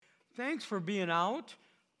thanks for being out.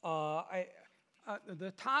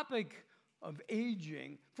 The topic of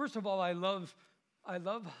aging. First of all, I love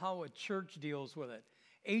how a church deals with it.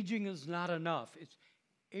 Aging is not enough. It's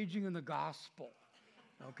aging in the gospel.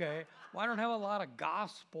 Okay? Well, I don't have a lot of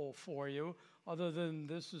gospel for you, other than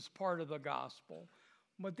this is part of the gospel.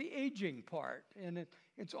 But the aging part, and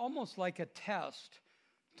it's almost like a test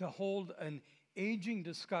to hold an aging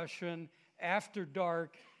discussion after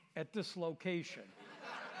dark at this location,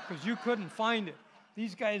 because you couldn't find it.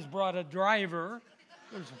 These guys brought a driver.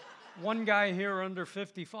 There's one guy here under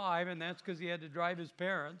 55, and that's because he had to drive his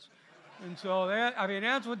parents. And so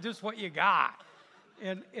that's just what you got.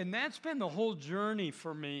 And that's been the whole journey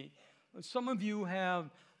for me. Some of you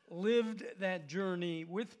have lived that journey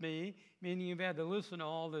with me, meaning you've had to listen to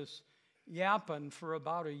all this yapping for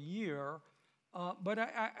about a year. But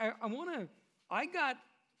I got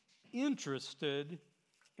interested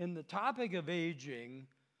in the topic of aging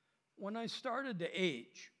when I started to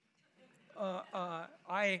age.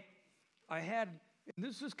 I had, and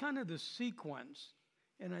this is kind of the sequence,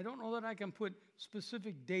 and I don't know that I can put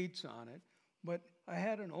specific dates on it, but I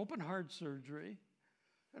had an open heart surgery,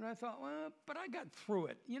 and I thought, well, but I got through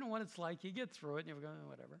it. You know what it's like, you get through it, and you're going,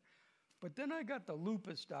 whatever. But then I got the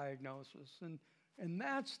lupus diagnosis, and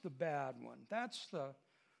that's the bad one. That's the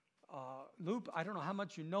lupus. I don't know how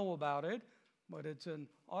much you know about it, but it's an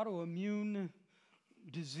autoimmune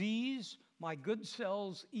disease. My good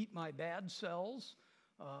cells eat my bad cells.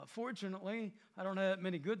 Fortunately, I don't have that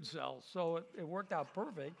many good cells, so it worked out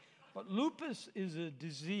perfect. But lupus is a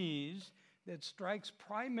disease that strikes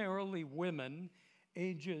primarily women.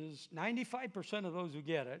 Ages 95% of those who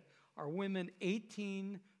get it are women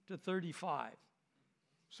 18 to 35.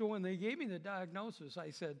 So when they gave me the diagnosis, I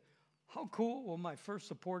said, how cool will my first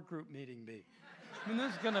support group meeting be? I mean,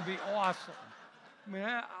 this is going to be awesome. I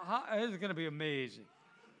mean, this is going to be amazing.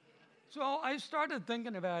 So I started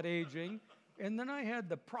thinking about aging, and then I had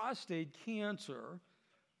the prostate cancer,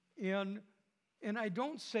 and I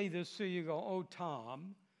don't say this so you go, oh,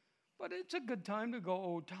 Tom, but it's a good time to go,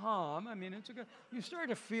 oh, Tom. I mean, you start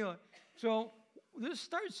to feel it. So this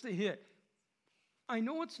starts to hit. I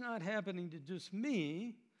know it's not happening to just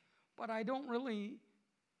me, but I don't really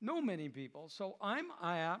know many people. So I'm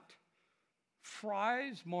at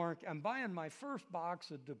Fry's Market. I'm buying my first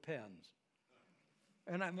box of Depends.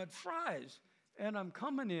 And I'm at Fry's, and I'm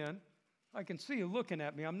coming in. I can see you looking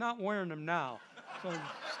at me. I'm not wearing them now, so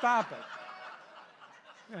stop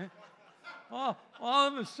it. Okay? All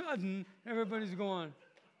of a sudden, everybody's going.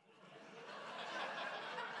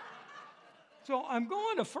 So I'm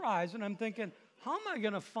going to Fry's, and I'm thinking, how am I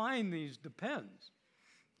going to find these Depends?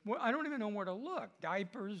 Well, I don't even know where to look.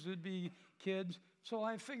 Diapers would be kids. So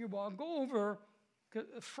I figured, well, I'll go over.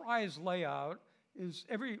 Fry's layout is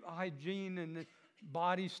every hygiene and the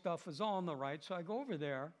body stuff is all on the right. So I go over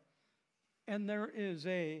there, and there is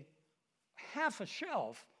a half a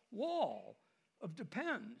shelf wall of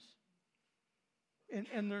Depends.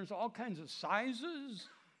 And there's all kinds of sizes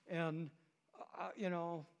and,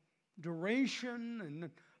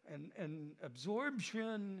 duration and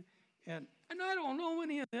absorption. And I don't know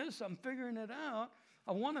any of this. I'm figuring it out.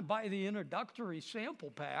 I want to buy the introductory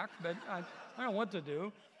sample pack, but I don't know what to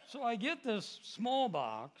do. So I get this small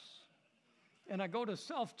box, and I go to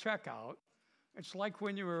self-checkout. It's like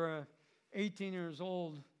when you were 18 years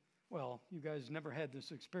old. Well, you guys never had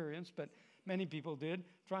this experience, but many people did,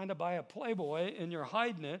 trying to buy a Playboy, and you're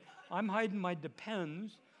hiding it. I'm hiding my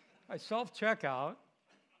Depends. I self-checkout.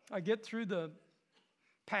 I get through the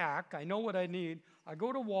pack. I know what I need. I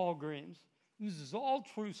go to Walgreens. This is all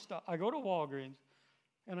true stuff. I go to Walgreens,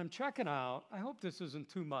 and I'm checking out. I hope this isn't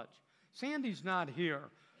too much. Sandy's not here.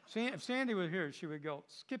 If Sandy were here, she would go,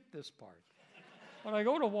 skip this part. When I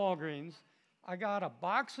go to Walgreens, I got a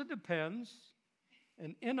box of Depends,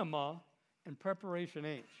 an enema, and Preparation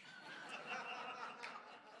H.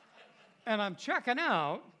 And I'm checking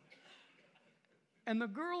out, and the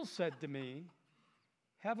girl said to me,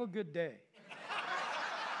 have a good day.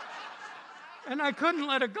 And I couldn't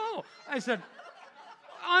let it go. I said,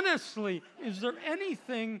 honestly, is there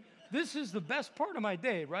anything, this is the best part of my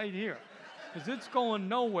day right here, because it's going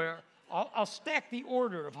nowhere. I'll stack the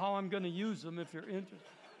order of how I'm going to use them if you're interested.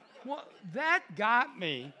 Well, that got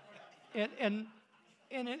me, and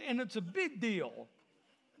it's a big deal.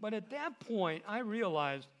 But at that point, I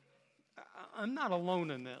realized I'm not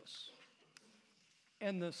alone in this.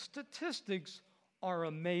 And the statistics are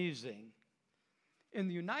amazing. In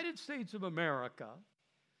the United States of America,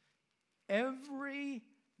 every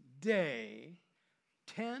day,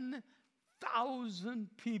 10,000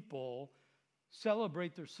 people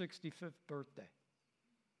celebrate their 65th birthday.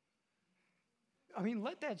 I mean,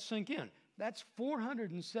 let that sink in. That's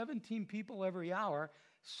 417 people every hour,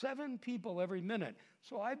 7 people every minute.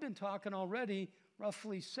 So I've been talking already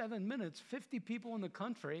roughly 7 minutes. 50 people in the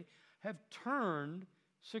country have turned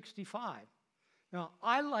 65. Now,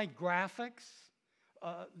 I like graphics.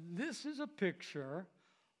 This is a picture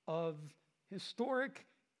of historic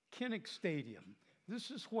Kinnick Stadium.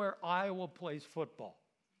 This is where Iowa plays football.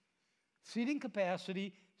 Seating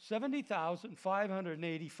capacity,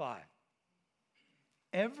 70,585.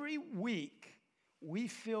 Every week, we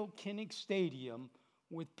fill Kinnick Stadium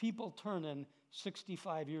with people turning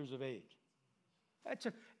 65 years of age.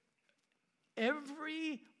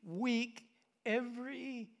 Every week,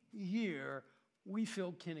 every year, we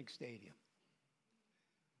fill Kinnick Stadium.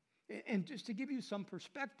 And just to give you some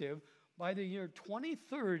perspective, by the year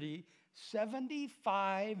 2030,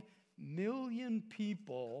 75 million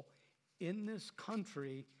people in this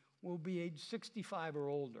country will be age 65 or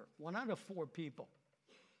older, 1 out of 4 people.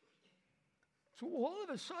 So all of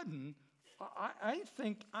a sudden, I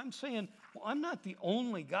think I'm saying, well, I'm not the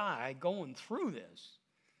only guy going through this.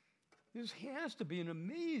 This has to be an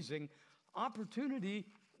amazing opportunity,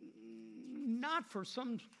 not for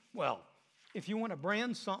some, well, if you want to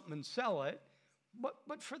brand something and sell it,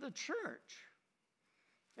 but for the church.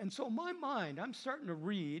 And so my mind, I'm starting to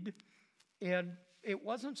read, and it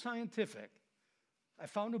wasn't scientific. I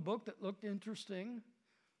found a book that looked interesting,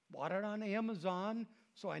 bought it on Amazon,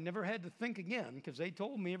 so I never had to think again because they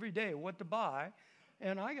told me every day what to buy.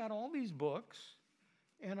 And I got all these books,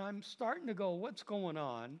 and I'm starting to go, what's going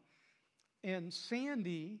on? And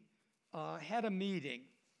Sandy had a meeting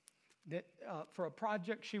that for a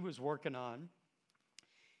project she was working on,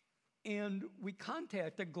 and we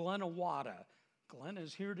contacted Glenn Awada. Glenn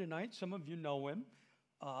is here tonight. Some of you know him.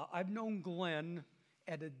 I've known Glenn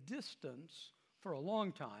at a distance for a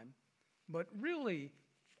long time, but really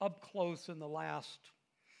up close in the last,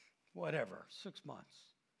 6 months.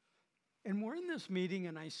 And we're in this meeting,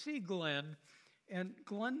 and I see Glenn, and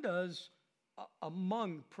Glenn does,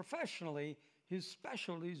 professionally, his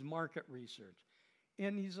specialty is market research.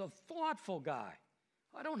 And he's a thoughtful guy.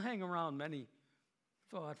 I don't hang around many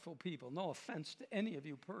thoughtful people. No offense to any of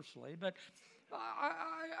you personally, but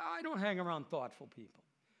I don't hang around thoughtful people.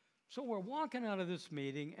 So we're walking out of this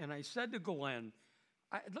meeting, and I said to Glenn,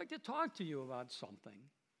 I'd like to talk to you about something.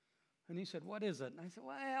 And he said, what is it? And I said,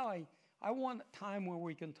 well, I want a time where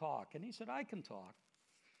we can talk. And he said, I can talk.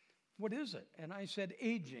 What is it? And I said,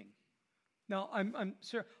 aging. Now, I'm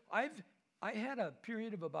serious. I had a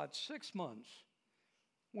period of about 6 months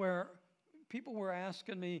where people were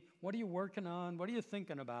asking me, what are you working on? What are you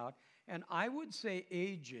thinking about? And I would say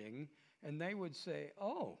aging, and they would say,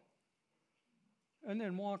 oh, and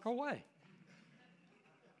then walk away.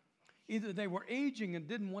 Either they were aging and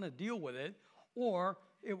didn't want to deal with it, or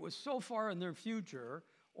it was so far in their future,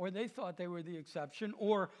 or they thought they were the exception,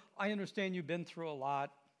 or I understand you've been through a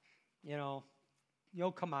lot, you'll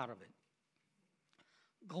come out of it.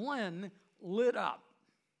 Glenn lit up.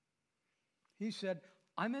 He said,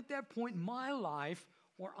 I'm at that point in my life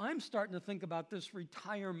where I'm starting to think about this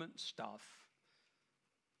retirement stuff.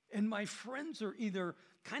 And my friends are either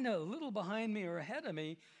kind of a little behind me or ahead of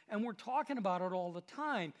me, and we're talking about it all the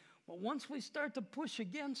time. But once we start to push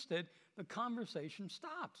against it, the conversation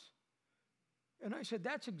stops. And I said,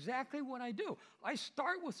 that's exactly what I do. I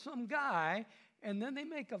start with some guy, and then they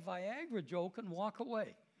make a Viagra joke and walk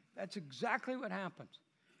away. That's exactly what happens.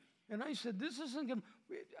 And I said,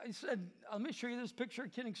 let me show you this picture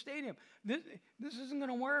of Kinnick Stadium. This isn't going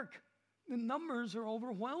to work. The numbers are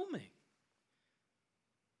overwhelming.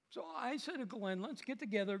 So I said to Glenn, let's get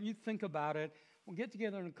together. You think about it. We'll get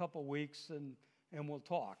together in a couple of weeks, and we'll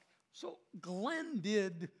talk. So Glenn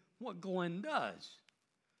did what Glenn does.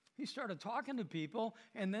 He started talking to people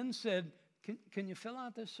and then said, can you fill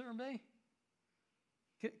out this survey?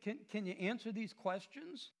 Can you answer these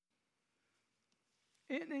questions?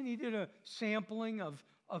 And then he did a sampling of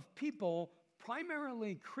people,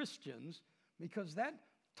 primarily Christians, because that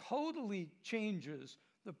totally changes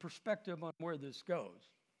the perspective on where this goes.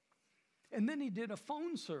 And then he did a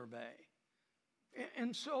phone survey.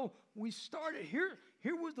 And so we started, here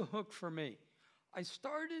was the hook for me. I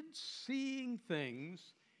started seeing things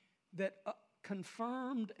that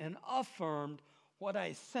confirmed and affirmed what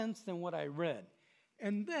I sensed and what I read.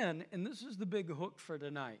 And then, and this is the big hook for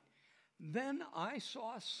tonight, then I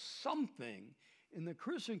saw something in the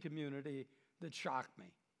Christian community that shocked me.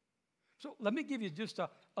 So let me give you just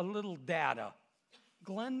a little data.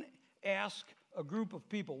 Glenn asked a group of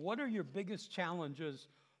people, what are your biggest challenges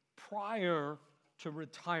prior to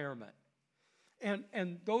retirement?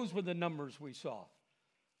 And those were the numbers we saw.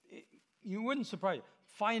 You wouldn't surprise you.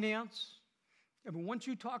 Finance, I mean, once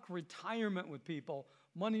you talk retirement with people,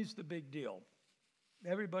 money's the big deal.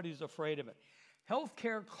 Everybody's afraid of it.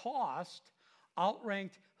 Healthcare cost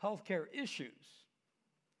outranked healthcare issues.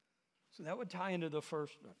 So that would tie into the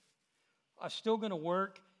first one. I'm still going to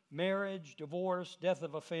work, marriage, divorce, death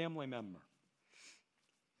of a family member.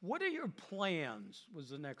 What are your plans, was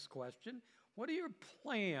the next question. What are your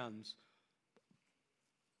plans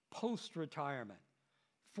post-retirement?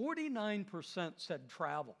 49% said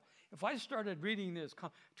travel. If I started reading this,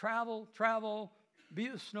 travel, be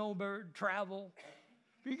a snowbird, travel,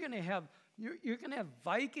 you're going to have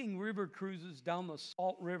Viking river cruises down the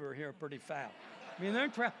Salt River here pretty fast. I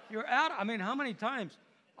mean, you're out. I mean, how many times?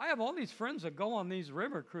 I have all these friends that go on these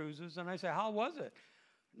river cruises, and I say, how was it?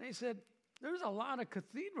 And they said, there's a lot of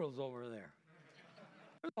cathedrals over there.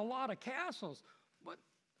 There's a lot of castles.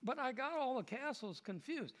 But I got all the castles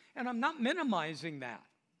confused. And I'm not minimizing that.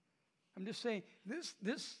 I'm just saying, this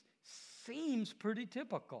seems pretty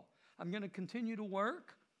typical. I'm going to continue to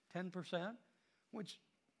work, 10%, which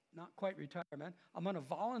not quite retirement. I'm going to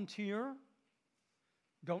volunteer.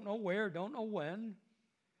 Don't know where, don't know when.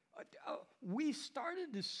 We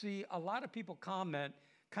started to see a lot of people comment,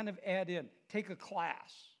 kind of add in, take a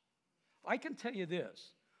class. I can tell you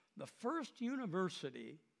this, the first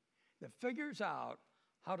university that figures out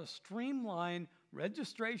how to streamline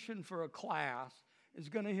registration for a class is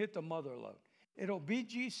going to hit the mother lode. It'll be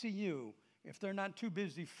GCU if they're not too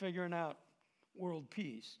busy figuring out world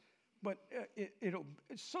peace. But it'll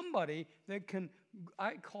somebody that can,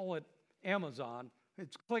 I call it Amazon.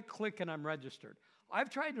 It's click, click, and I'm registered. I've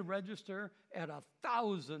tried to register at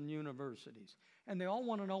 1,000 universities, and they all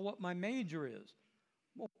want to know what my major is.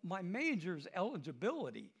 Well, my major is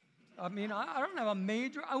eligibility. I mean, I don't have a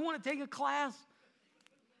major. I want to take a class.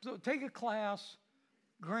 So take a class,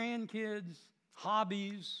 grandkids,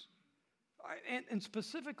 hobbies, and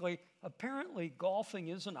specifically, apparently golfing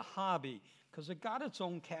isn't a hobby because it got its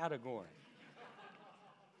own category.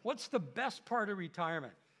 What's the best part of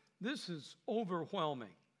retirement? This is overwhelming.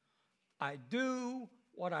 I do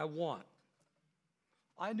what I want.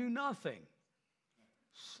 I do nothing.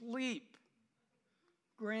 Sleep,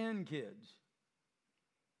 grandkids,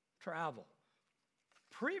 travel.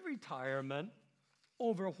 Pre-retirement,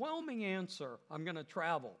 overwhelming answer, I'm going to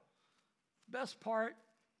travel. Best part,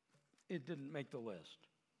 it didn't make the list.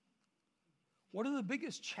 What are the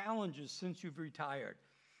biggest challenges since you've retired?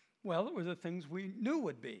 Well, it were the things we knew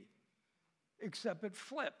would be, except it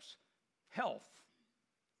flips. Health,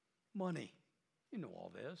 money, you know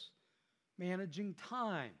all this. Managing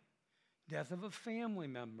time, death of a family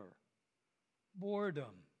member,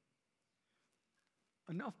 boredom.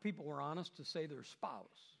 Enough people were honest to say their spouse.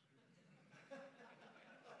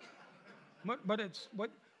 But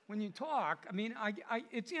when you talk, I mean,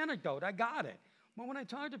 it's anecdote, I got it. But when I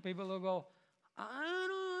talk to people, they'll go,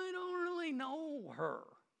 I don't really know her.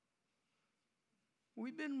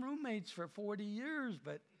 We've been roommates for 40 years,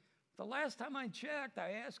 but the last time I checked,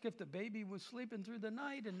 I asked if the baby was sleeping through the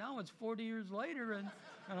night, and now it's 40 years later, and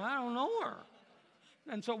I don't know her.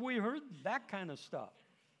 And so we heard that kind of stuff.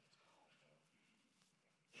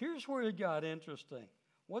 Here's where it got interesting.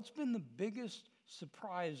 What's been the biggest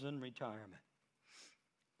surprise in retirement?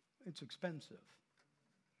 It's expensive.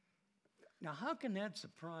 Now, how can that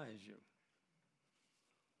surprise you?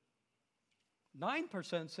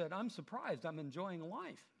 9% said, I'm surprised, I'm enjoying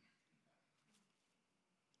life.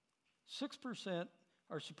 6%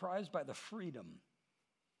 are surprised by the freedom.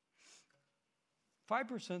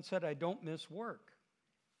 5% said, I don't miss work.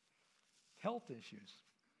 Health issues.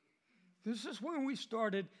 This is where we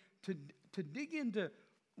started to dig into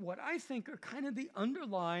what I think are kind of the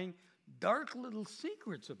underlying dark little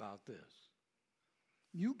secrets about this.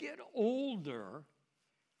 You get older,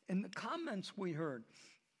 and the comments we heard,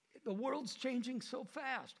 the world's changing so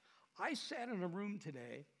fast. I sat in a room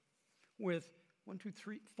today with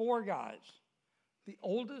 4 guys. The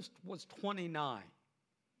oldest was 29.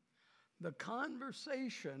 The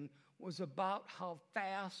conversation was about how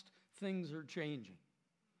fast things are changing.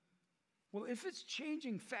 Well, if it's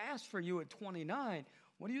changing fast for you at 29,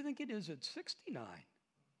 what do you think it is at 69?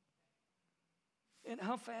 And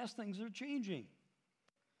how fast things are changing.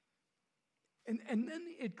 And then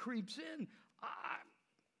it creeps in.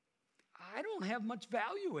 I don't have much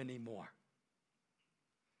value anymore.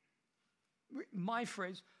 My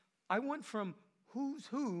phrase, I went from who's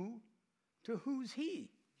who to who's he.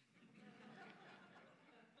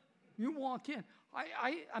 You walk in.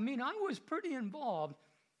 I mean, I was pretty involved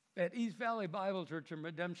at East Valley Bible Church in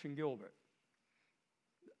Redemption Gilbert.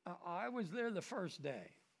 I was there the first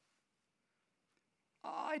day.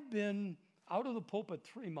 I'd been out of the pulpit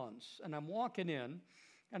 3 months, and I'm walking in,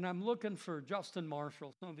 and I'm looking for Justin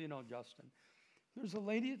Marshall. Some of you know Justin. There's a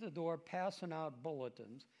lady at the door passing out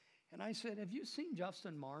bulletins. And I said, have you seen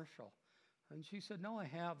Justin Marshall? And she said, no, I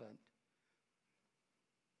haven't.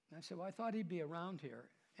 And I said, well, I thought he'd be around here.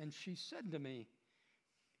 And she said to me,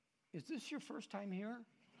 is this your first time here?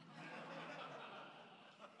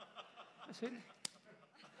 I said,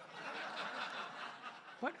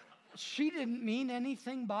 what? She didn't mean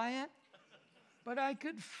anything by it, but I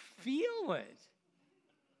could feel it.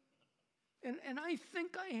 And I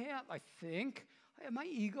think I have my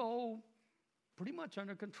ego pretty much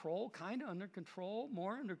under control, kind of under control,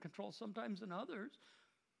 more under control sometimes than others.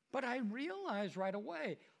 But I realized right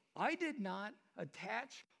away, I did not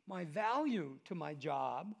attach my value to my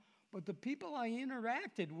job, but the people I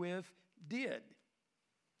interacted with did.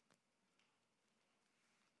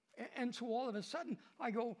 And so all of a sudden,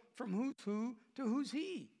 I go from who's who to who's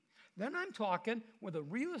he. Then I'm talking with a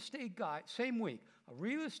real estate guy, same week, a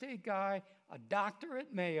real estate guy, a doctor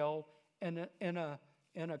at Mayo, and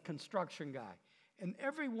a construction guy. And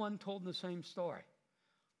everyone told the same story.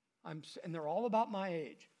 And they're all about my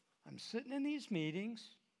age. I'm sitting in these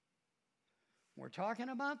meetings. We're talking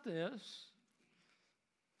about this.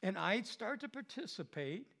 And I start to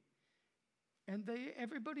participate. And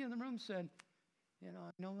everybody in the room said, I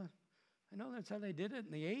know that's how they did it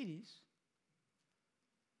in the 80s.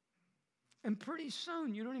 And pretty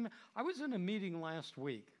soon, I was in a meeting last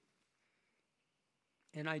week,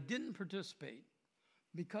 and I didn't participate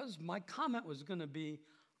because my comment was going to be,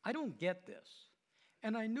 I don't get this.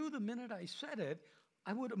 And I knew the minute I said it,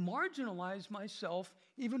 I would marginalize myself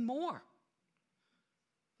even more.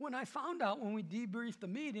 When I found out when we debriefed the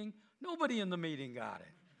meeting, nobody in the meeting got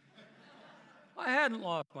it. I hadn't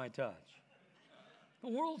lost my touch. The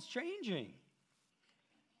world's changing.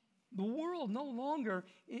 The world no longer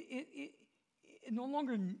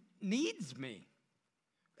needs me.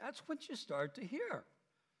 That's what you start to hear.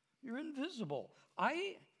 You're invisible.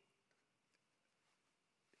 I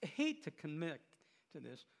hate to commit to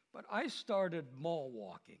this, but I started mall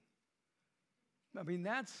walking. I mean,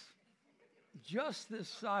 that's just this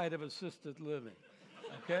side of assisted living,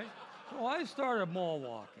 okay? So I started mall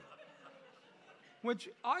walking, which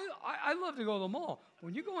I love to go to the mall.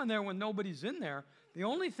 When you go in there when nobody's in there, the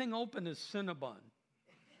only thing open is Cinnabon.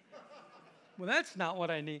 Well, that's not what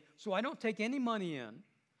I need. So I don't take any money in,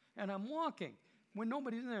 and I'm walking when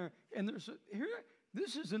nobody's in there. And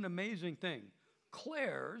this is an amazing thing.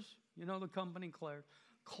 Claire's, the company Claire's.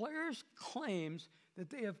 Claire's claims that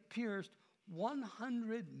they have pierced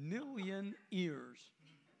 100 million ears.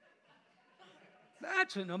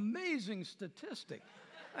 That's an amazing statistic.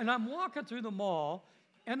 And I'm walking through the mall,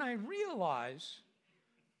 and I realize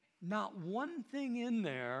not one thing in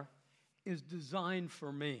there is designed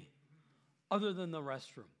for me other than the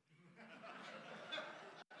restroom.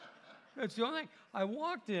 That's the only thing. I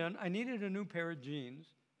walked in. I needed a new pair of jeans.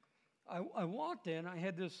 I walked in. I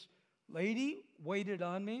had this lady waited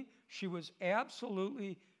on me. She was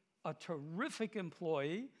absolutely a terrific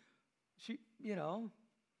employee. She,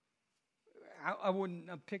 I wouldn't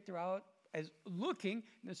have picked her out as looking.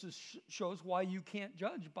 This shows why you can't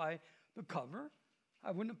judge by the cover.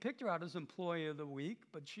 I wouldn't have picked her out as Employee of the Week,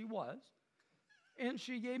 but she was. And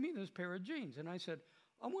she gave me this pair of jeans. And I said,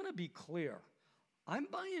 I want to be clear. I'm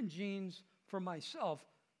buying jeans for myself,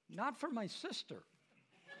 not for my sister.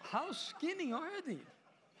 How skinny are these?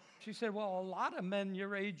 She said, well, a lot of men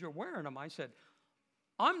your age are wearing them. I said,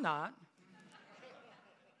 I'm not.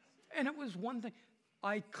 And it was one thing.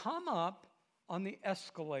 I come up on the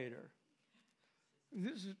escalator.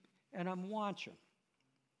 And I'm watching.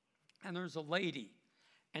 And there's a lady.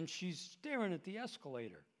 And she's staring at the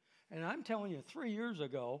escalator. And I'm telling you, 3 years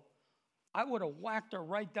ago, I would have whacked her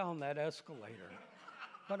right down that escalator.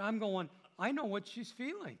 But I'm going, I know what she's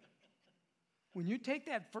feeling. When you take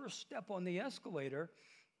that first step on the escalator,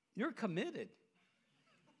 you're committed.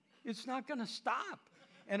 It's not going to stop.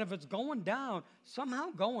 And if it's going down,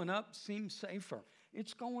 somehow going up seems safer.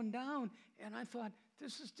 It's going down, and I thought,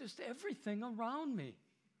 this is just everything around me.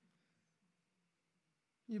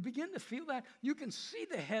 You begin to feel that. You can see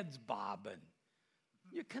the heads bobbing.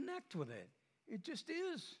 You connect with it. It just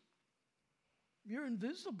is. You're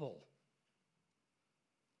invisible.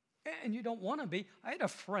 And you don't want to be. I had a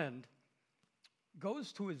friend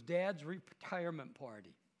goes to his dad's retirement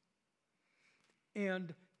party.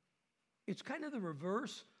 And it's kind of the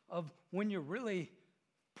reverse of when you're really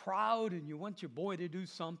proud and you want your boy to do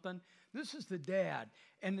something. This is the dad.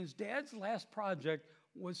 And his dad's last project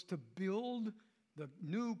was to build the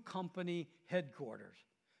new company headquarters.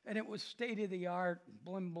 And it was state of the art,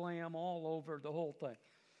 blim blam all over the whole thing.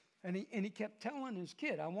 And he kept telling his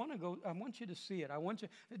kid, I want you to see it.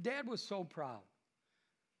 The dad was so proud.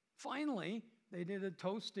 Finally, they did a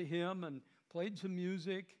toast to him and played some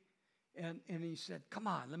music. And he said, come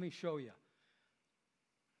on, let me show you.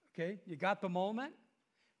 Okay, you got the moment?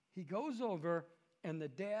 He goes over and the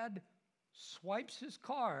dad swipes his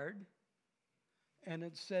card and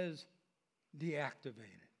it says,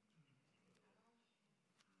 deactivated.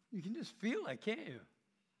 You can just feel it, can't you?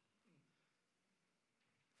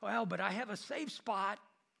 Well, but I have a safe spot.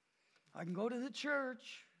 I can go to the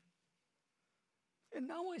church. And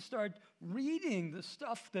now I start reading the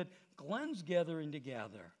stuff that Glenn's gathering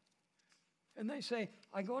together. And they say,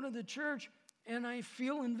 I go to the church and I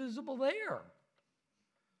feel invisible there.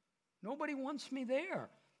 Nobody wants me there.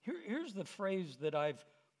 Here's the phrase that I've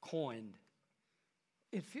coined.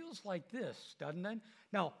 It feels like this, doesn't it?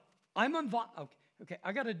 Now, I'm involved. Okay,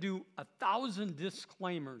 I got to do 1,000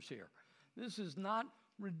 disclaimers here. This is not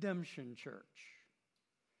Redemption Church.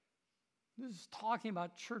 This is talking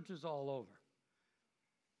about churches all over.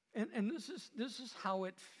 And this is how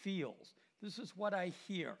it feels. This is what I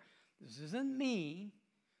hear. This isn't me.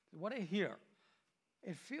 This is what I hear.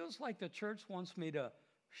 It feels like the church wants me to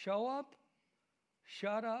show up,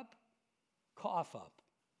 shut up, cough up.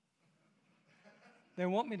 They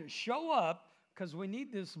want me to show up because we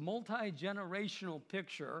need this multi-generational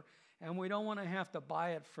picture and we don't want to have to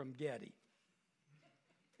buy it from Getty.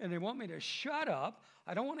 And they want me to shut up.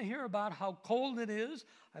 I don't want to hear about how cold it is.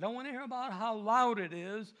 I don't want to hear about how loud it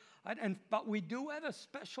is. But we do have a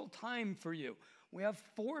special time for you. We have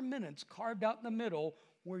 4 minutes carved out in the middle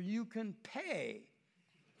where you can pay.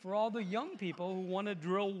 For all the young people who want to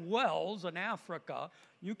drill wells in Africa,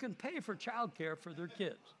 you can pay for childcare for their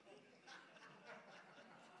kids.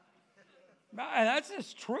 That's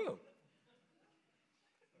just true.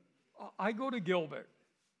 I go to Gilbert.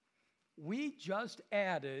 We just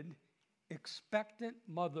added expectant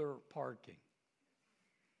mother parking.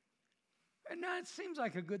 And that seems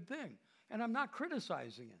like a good thing. And I'm not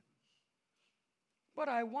criticizing it. But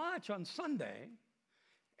I watch on Sunday,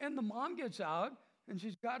 and the mom gets out, and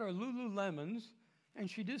she's got her Lululemons, and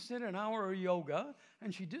she just did an hour of yoga,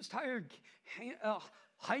 and she just hiked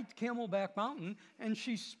Camelback Mountain, and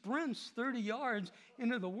she sprints 30 yards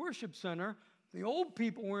into the worship center. The old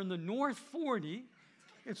people were in the North 40.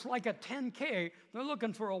 It's like a 10K. They're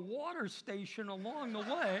looking for a water station along the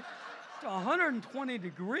way. It's 120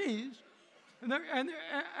 degrees. And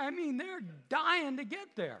they're dying to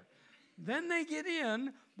get there. Then they get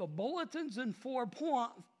in, the bulletin's in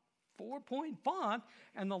 4-point font,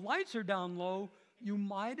 and the lights are down low. You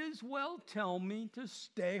might as well tell me to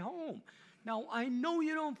stay home. Now, I know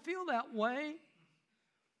you don't feel that way,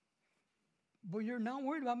 but you're not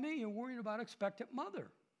worried about me. You're worried about expectant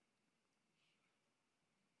mother.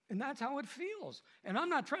 And that's how it feels. And I'm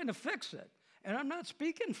not trying to fix it. And I'm not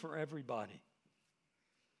speaking for everybody.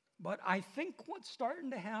 But I think what's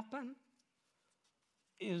starting to happen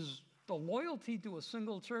is the loyalty to a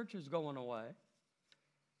single church is going away.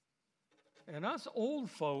 And us old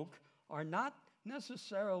folk are not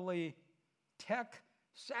necessarily tech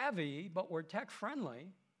savvy, but we're tech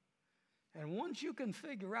friendly. And once you can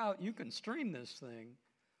figure out you can stream this thing,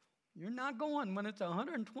 you're not going when it's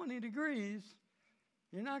 120 degrees.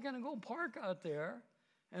 You're not going to go park out there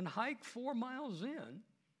and hike 4 miles in.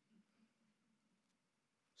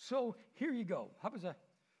 So here you go. How was that?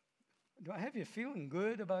 Do I have you feeling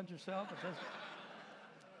good about yourself?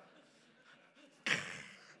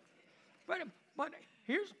 But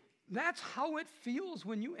that's how it feels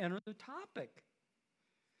when you enter the topic.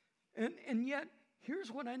 And yet,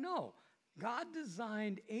 here's what I know. God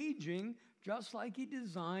designed aging just like he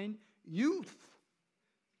designed youth.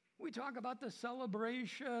 We talk about the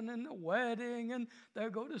celebration and the wedding, and they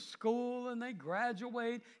go to school and they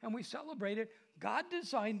graduate, and we celebrate it. God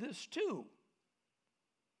designed this too.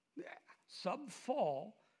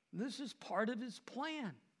 Sub-fall, this is part of his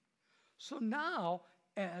plan. So now,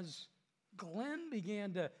 as Glenn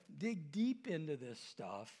began to dig deep into this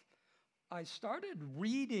stuff, I started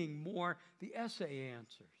reading more the essay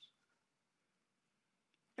answers.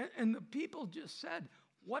 And the people just said,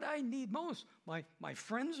 what I need most, my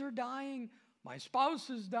friends are dying, my spouse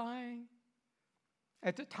is dying.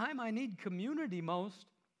 At the time I need community most,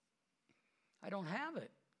 I don't have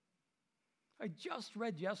it. I just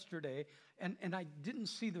read yesterday, and I didn't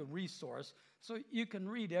see the resource, so you can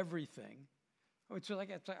read everything. It's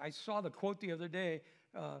like I saw the quote the other day,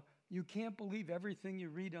 you can't believe everything you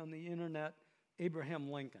read on the internet, Abraham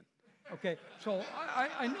Lincoln. Okay, so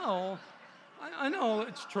I know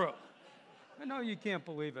it's true. I know you can't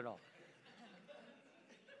believe it all.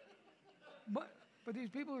 But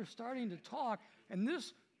these people are starting to talk, and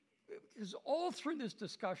this Because all through this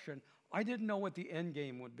discussion, I didn't know what the end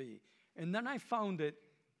game would be. And then I found it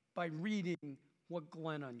by reading what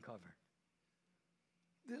Glenn uncovered.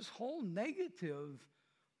 This whole negative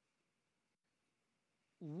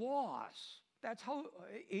loss, that's how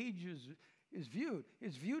age is viewed.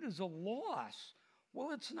 It's viewed as a loss.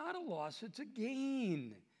 Well, it's not a loss, it's a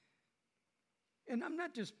gain. And I'm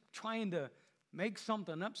not just trying to make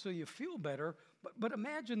something up so you feel better, but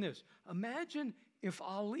imagine this. Imagine if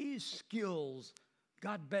Ali's skills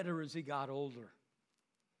got better as he got older.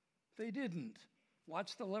 They didn't.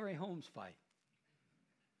 Watch the Larry Holmes fight.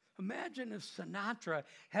 Imagine if Sinatra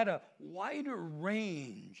had a wider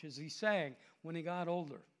range as he sang when he got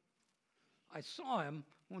older. I saw him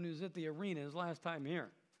when he was at the arena his last time here.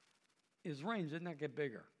 His range did not get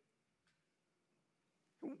bigger.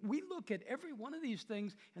 We look at every one of these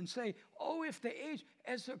things and say, oh, if they age,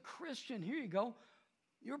 as a Christian, here you go,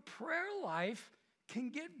 your prayer life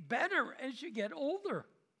can get better as you get older.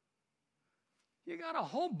 You got a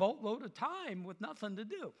whole boatload of time with nothing to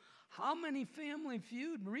do. How many Family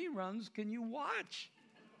Feud reruns can you watch?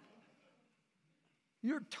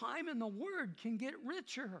 Your time in the Word can get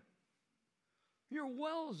richer. Your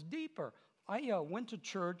well's deeper. I went to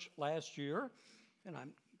church last year, and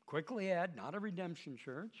I'm quickly add, not a redemption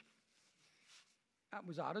church. I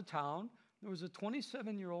was out of town. There was a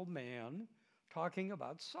 27-year-old man talking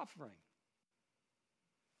about suffering.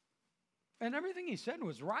 And everything he said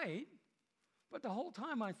was right, but the whole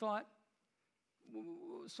time I thought,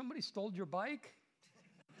 somebody stole your bike?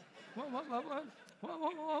 What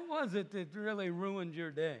was it that really ruined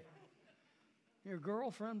your day? Your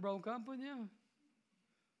girlfriend broke up with you?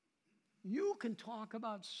 You can talk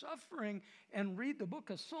about suffering and read the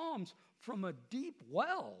book of Psalms from a deep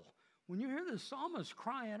well. When you hear the psalmist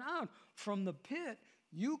crying out from the pit,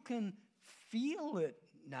 you can feel it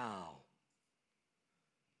now.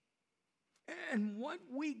 And what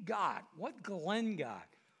we got, what Glenn got,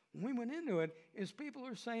 when we went into it, is people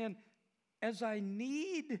are saying, as I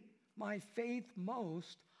need my faith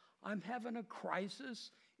most, I'm having a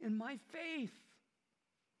crisis in my faith.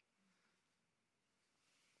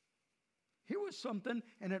 Here was something,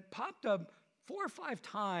 and it popped up 4 or 5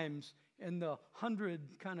 times in the 100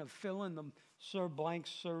 kind of fill in the blank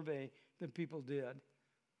survey that people did.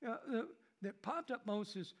 That popped up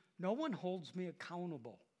most is, no one holds me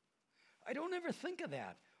accountable. I don't ever think of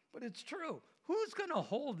that, but it's true. Who's going to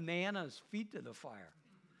hold Nana's feet to the fire?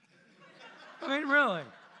 I mean, really.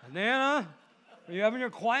 Nana, are you having your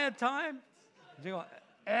quiet time? You go,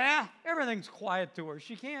 everything's quiet to her.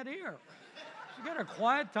 She can't hear. She got her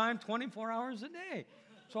quiet time 24 hours a day.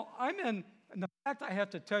 So I'm in, and the fact I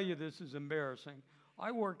have to tell you this is embarrassing.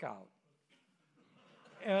 I work out.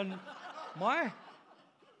 And my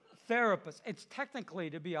therapist, it's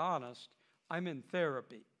technically, to be honest, I'm in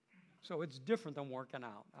therapy. So it's different than working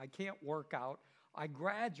out. I can't work out. I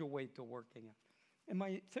graduate to working out. And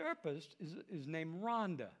my therapist is named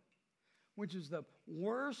Rhonda, which is the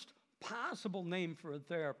worst possible name for a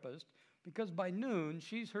therapist, because by noon,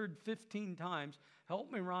 she's heard 15 times,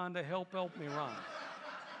 help me, Rhonda, help me, Rhonda.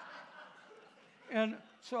 And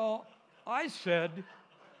so I said,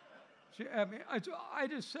 I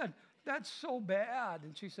just said, that's so bad.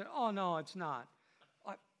 And she said, oh, no, it's not.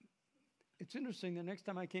 It's interesting, the next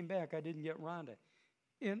time I came back, I didn't get Rhonda.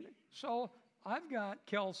 And so I've got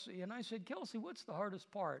Kelsey, and I said, Kelsey, what's the hardest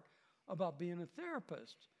part about being a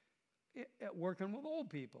therapist at working with old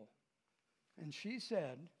people? And she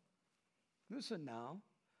said, listen now,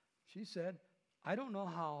 she said, I don't know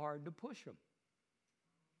how hard to push them.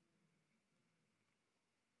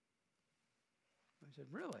 I said,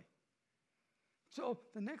 really? So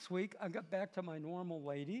the next week, I got back to my normal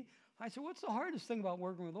lady. I said, what's the hardest thing about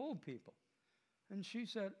working with old people? And she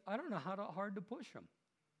said, I don't know how hard to push them.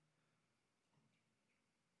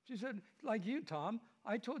 She said, like you, Tom,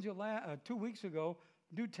 I told you 2 weeks ago,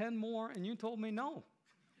 do 10 more, and you told me no.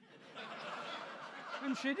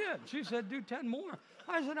 And she did. She said, do 10 more.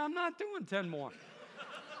 I said, I'm not doing 10 more.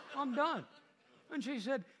 I'm done. And she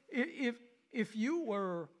said, if you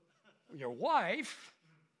were your wife,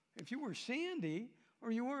 if you were Sandy,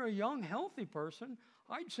 or you were a young, healthy person,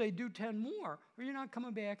 I'd say do 10 more, or you're not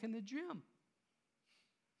coming back in the gym.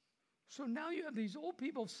 So now you have these old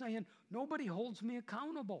people saying, nobody holds me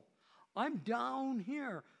accountable. I'm down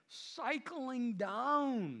here, cycling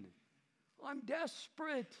down. I'm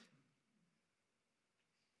desperate.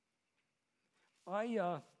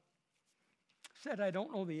 I said I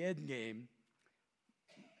don't know the end game,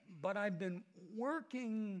 but I've been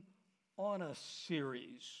working on a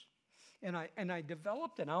series. And I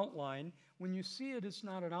developed an outline. When you see it, it's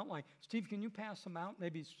not an outline. Steve, can you pass them out?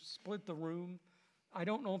 Maybe split the room. I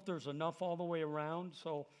don't know if there's enough all the way around,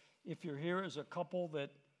 so if you're here as a couple that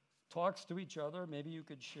talks to each other, maybe you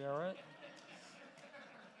could share it.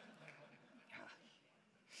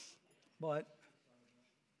 But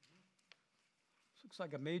this looks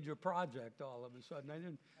like a major project all of a sudden. I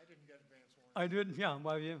didn't get advance warning. I didn't, yeah,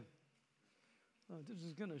 well, this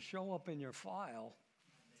is going to show up in your file.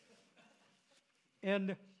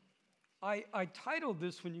 And I titled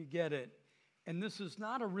this when you get it, and this is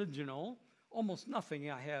not original. Almost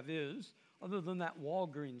nothing I have is, other than that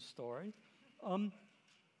Walgreens story.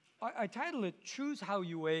 I titled it, Choose How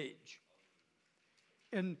You Age.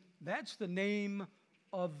 And that's the name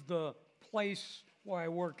of the place where I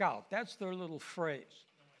work out. That's their little phrase.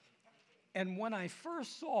 And when I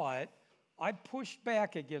first saw it, I pushed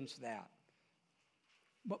back against that.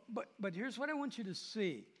 But here's what I want you to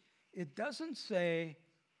see. It doesn't say,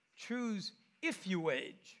 choose if you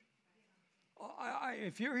age.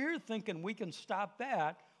 If you're here thinking we can stop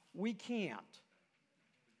that, we can't.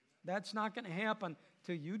 That's not going to happen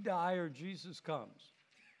till you die or Jesus comes.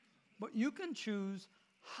 But you can choose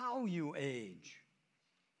how you age.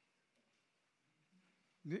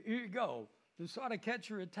 Here you go. This ought to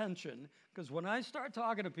catch your attention, because when I start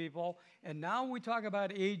talking to people, and now we talk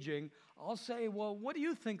about aging, I'll say, well, what do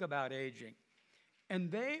you think about aging?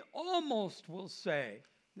 And they almost will say,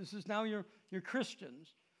 this is now your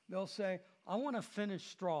Christians, they'll say, I want to finish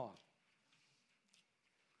strong.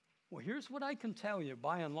 Well, here's what I can tell you,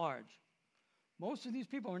 by and large. Most of these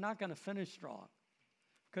people are not going to finish strong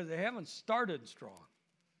because they haven't started strong.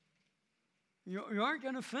 You aren't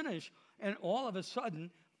going to finish, and all of a sudden,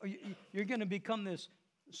 you're going to become this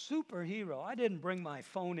superhero. I didn't bring my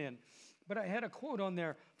phone in, but I had a quote on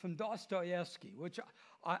there from Dostoevsky, which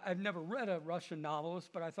I've never read a Russian novelist,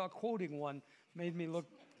 but I thought quoting one made me look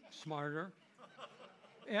smarter.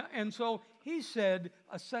 And so he said,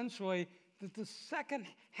 essentially, that the second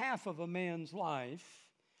half of a man's life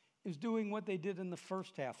is doing what they did in the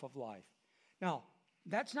first half of life. Now,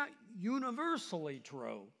 that's not universally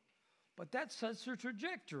true, but that sets their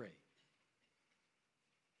trajectory.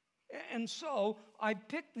 And so I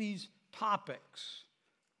picked these topics,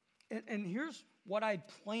 and here's what I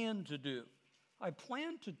plan to do. I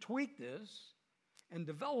plan to tweak this and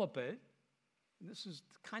develop it. This is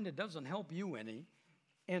kind of doesn't help you any,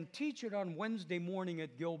 and teach it on Wednesday morning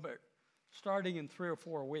at Gilbert, starting in 3 or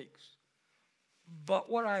 4 weeks. But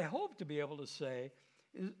what I hope to be able to say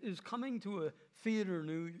is coming to a theater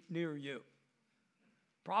near you.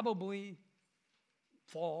 Probably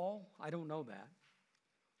fall, I don't know that.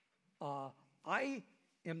 I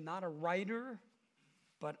am not a writer,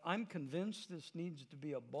 but I'm convinced this needs to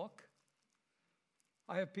be a book.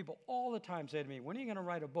 I have people all the time say to me, when are you going to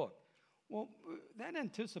write a book? Well, that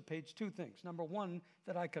anticipates 2 things. Number one,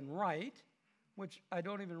 that I can write, which I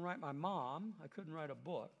don't even write my mom. I couldn't write a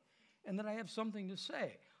book. And that I have something to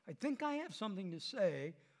say. I think I have something to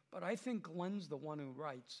say, but I think Glenn's the one who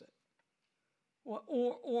writes it.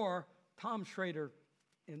 Or Tom Schrader,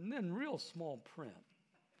 and then real small print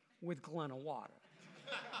with Glenn Awada.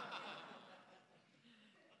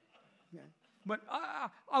 Okay. But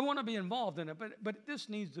I want to be involved in it, but this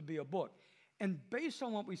needs to be a book. And based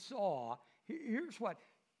on what we saw, here's what.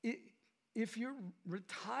 If you're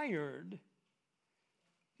retired,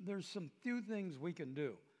 there's some few things we can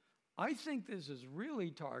do. I think this is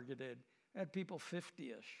really targeted at people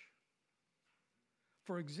 50-ish.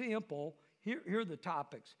 For example, here are the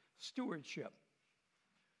topics. Stewardship.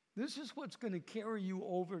 This is what's going to carry you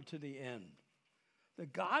over to the end.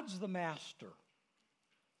 That God's the master.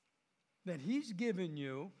 That he's given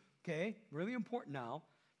you, okay, really important now,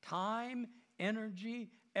 time,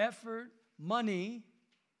 energy, effort, money.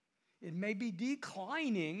 It may be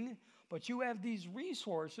declining, but you have these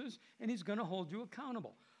resources, and he's going to hold you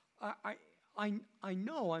accountable. I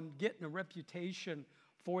know I'm getting a reputation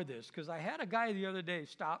for this, because I had a guy the other day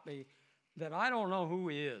stop me that I don't know who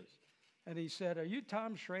he is. And he said, "Are you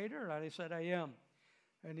Tom Schrader?" And I said, "I am."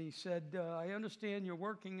 And he said, "I understand you're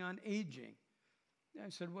working on aging." And I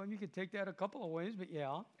said, "Well, you could take that a couple of ways, but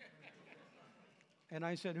yeah." And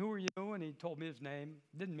I said, "Who are you?" And he told me his name.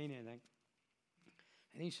 Didn't mean anything.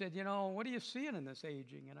 And he said, "What are you seeing in this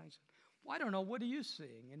aging?" And I said, "Well, I don't know. What are you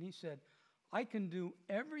seeing?" And he said, "I can do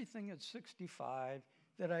everything at 65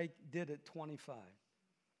 that I did at 25.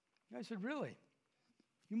 And I said, "Really?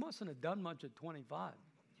 You mustn't have done much at 25.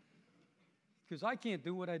 Because I can't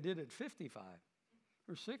do what I did at 55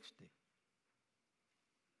 or 60.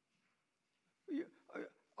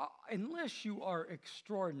 Unless you are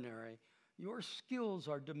extraordinary, your skills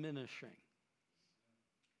are diminishing.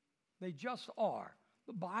 They just are.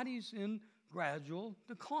 The body's in gradual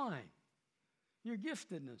decline. your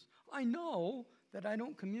giftedness. I know that I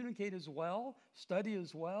don't communicate as well, study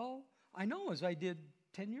as well. I know as I did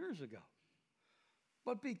 10 years ago.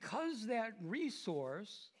 But because that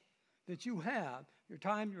resource that you have, your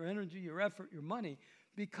time, your energy, your effort, your money,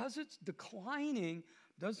 because it's declining,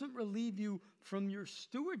 doesn't relieve you from your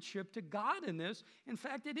stewardship to God in this. In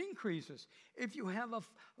fact, it increases. If you have a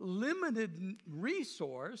limited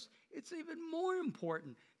resource, it's even more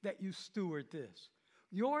important that you steward this.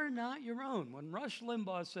 You're not your own. When Rush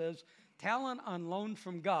Limbaugh says talent on loan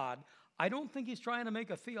from God, I don't think he's trying to make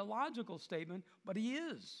a theological statement, but he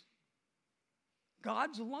is.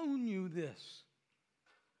 God's loaned you this.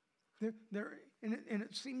 And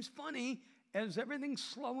it seems funny, as everything's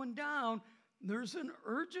slowing down, there's an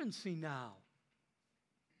urgency now.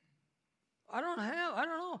 I don't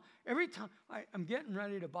know. Every time I'm getting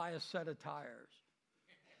ready to buy a set of tires.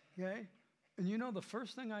 Okay? And you know the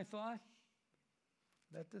first thing I thought?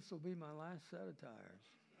 That this will be my last set of tires.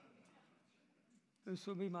 This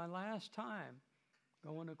will be my last time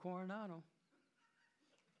going to Coronado.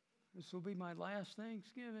 This will be my last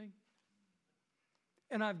Thanksgiving.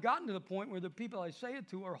 And I've gotten to the point where the people I say it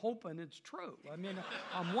to are hoping it's true. I mean,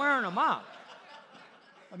 I'm wearing them out.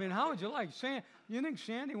 I mean, how would you like? You think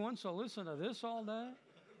Sandy wants to listen to this all day?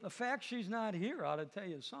 The fact she's not here ought to tell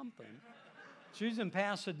you something. She's in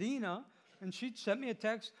Pasadena, and she sent me a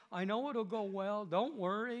text. I know it'll go well. Don't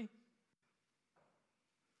worry.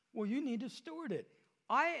 Well, you need to steward it.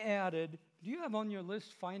 I added, do you have on your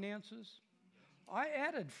list finances? I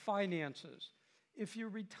added finances. If you're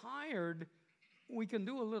retired, we can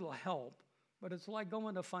do a little help, but it's like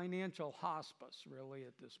going to financial hospice, really,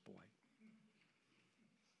 at this point.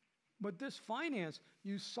 But this finance,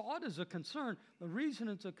 you saw it as a concern. The reason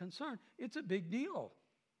it's a concern, it's a big deal.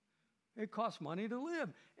 It costs money to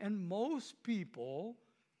live. And most people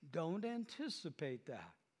don't anticipate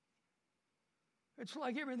that. It's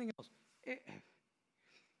like everything else.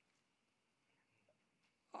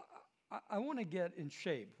 I want to get in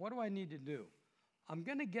shape. What do I need to do? I'm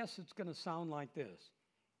going to guess it's going to sound like this.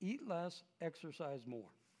 Eat less, exercise more.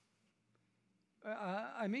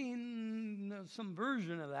 I mean, some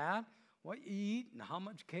version of that. What you eat and how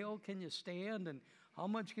much kale can you stand and how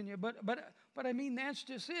much can you... But I mean, that's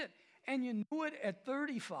just it. And you knew it at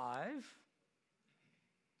 35,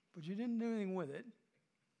 but you didn't do anything with it.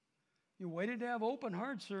 You waited to have open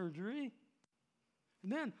heart surgery.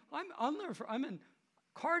 And then I'm in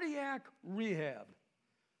cardiac rehab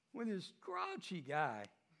with this grouchy guy.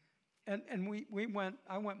 And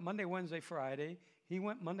I went Monday, Wednesday, Friday. He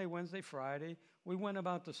went Monday, Wednesday, Friday. We went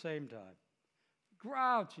about the same time.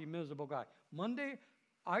 Grouchy, miserable guy. Monday,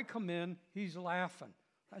 I come in, he's laughing.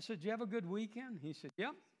 I said, "Did you have a good weekend?" He said,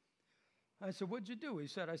 "Yep." I said, "What'd you do?" He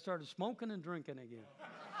said, "I started smoking and drinking again."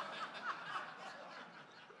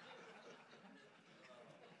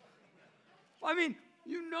 I mean,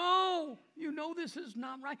 you know this is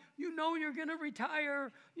not right. You know you're going to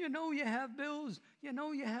retire. You know you have bills. You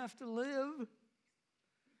know you have to live.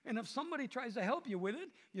 And if somebody tries to help you with it,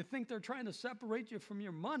 you think they're trying to separate you from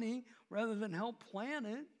your money rather than help plan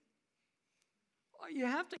it. You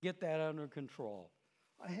have to get that under control.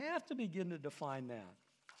 I have to begin to define that.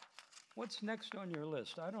 What's next on your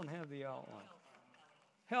list? I don't have the outline.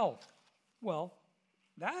 Health. Well,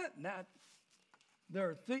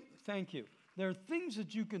 thank you. There are things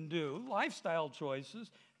that you can do, lifestyle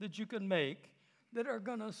choices that you can make that are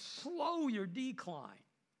going to slow your decline.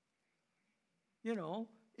 You know,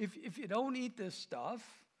 if you don't eat this stuff,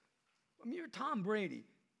 I mean, you're Tom Brady,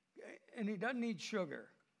 and he doesn't eat sugar,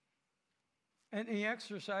 and he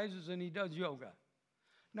exercises and he does yoga.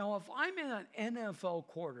 Now, if I'm an NFL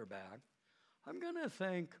quarterback, I'm going to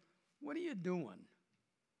think, what are you doing?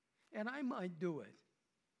 And I might do it.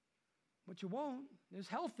 But you won't. This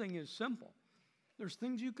health thing is simple. There's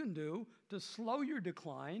things you can do to slow your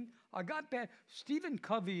decline. I got bad. Stephen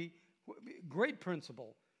Covey, great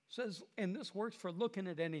principle, says, and this works for looking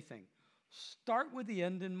at anything, start with the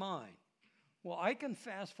end in mind. Well, I can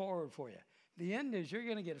fast forward for you. The end is you're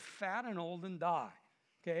going to get fat and old and die.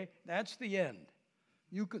 Okay? That's the end.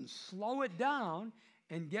 You can slow it down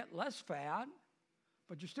and get less fat,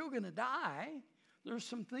 but you're still going to die. There's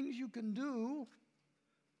some things you can do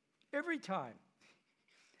every time.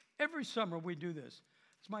 Every summer we do this.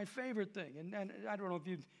 It's my favorite thing. And I don't know if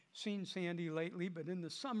you've seen Sandy lately, but in the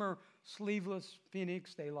summer, sleeveless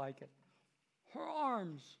Phoenix, they like it. Her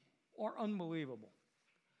arms are unbelievable.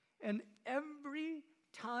 And every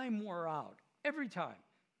time we're out, every time,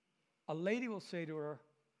 a lady will say to her,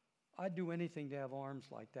 "I'd do anything to have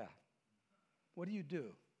arms like that. What do you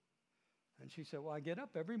do?" And she said, "Well, I get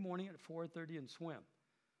up every morning at 4:30 and swim."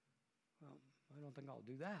 Well, I don't think I'll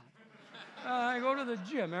do that. I go to the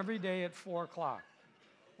gym every day at 4 o'clock.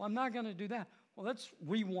 Well, I'm not going to do that. Well, let's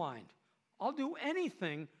rewind. I'll do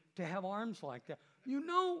anything to have arms like that. You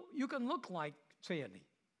know you can look like Sandy.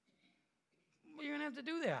 Well, you're going to have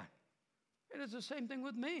to do that. And it's the same thing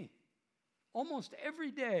with me. Almost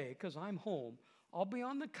every day, because I'm home, I'll be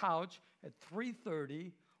on the couch at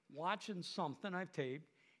 3:30 watching something I've taped,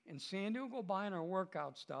 and Sandy will go by in her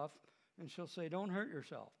workout stuff, and she'll say, "Don't hurt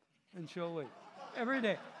yourself," and she'll leave. Every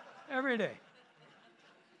day. Every day.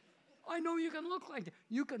 I know you can look like that.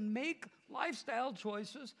 You can make lifestyle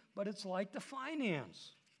choices, but it's like the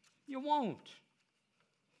finance. You won't.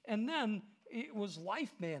 And then it was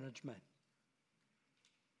life management.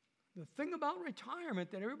 The thing about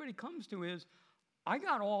retirement that everybody comes to is, I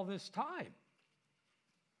got all this time.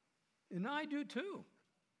 And I do too.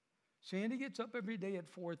 Sandy gets up every day at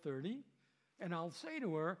 4:30, and I'll say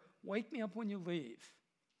to her, "Wake me up when you leave."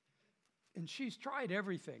 And she's tried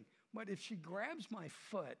everything. But if she grabs my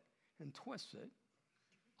foot and twists it,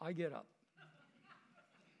 I get up.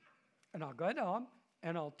 And I'll get up,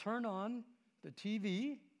 and I'll turn on the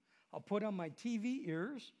TV. I'll put on my TV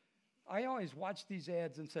ears. I always watch these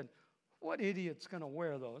ads and said, what idiot's going to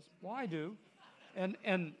wear those? Well, I do.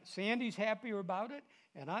 And Sandy's happier about it,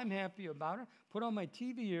 and I'm happy about it. Put on my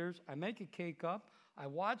TV ears. I make a cake up. I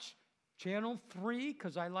watch Channel 3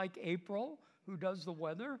 because I like April, who does the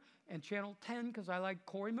weather, and Channel 10 because I like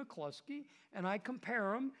Corey McCluskey, and I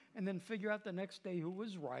compare them and then figure out the next day who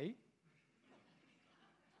was right.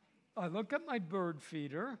 I look at my bird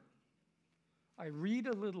feeder. I read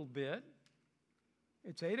a little bit.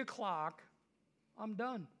 It's 8 o'clock. I'm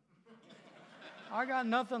done. I got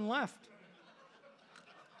nothing left.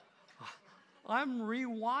 I'm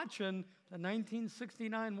rewatching the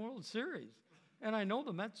 1969 World Series, and I know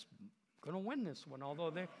the Mets going to win this one, although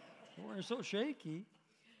they were so shaky.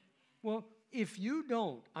 Well, if you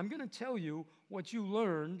don't, I'm going to tell you what you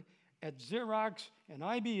learned at Xerox and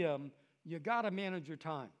IBM. You got to manage your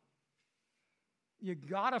time. You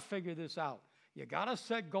got to figure this out. You got to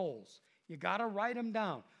set goals. You got to write them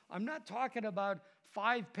down. I'm not talking about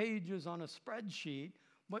 5 pages on a spreadsheet,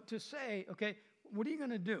 but to say, okay, what are you going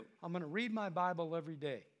to do? I'm going to read my Bible every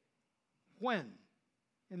day. When?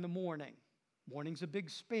 In the morning. Morning's a big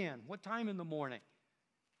span. What time in the morning?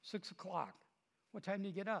 6 o'clock. What time do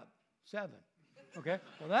you get up? 7. Okay?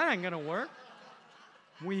 Well, that ain't going to work.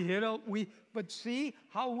 But see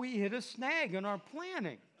how we hit a snag in our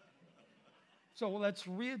planning. So let's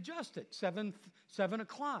readjust it. 7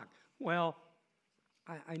 o'clock. Well,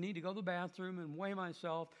 I need to go to the bathroom and weigh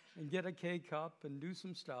myself and get a K-cup and do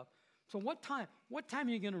some stuff. So what time are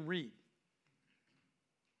you going to read?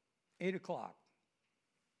 8 o'clock.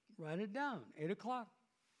 Write it down, 8 o'clock.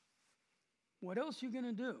 What else are you going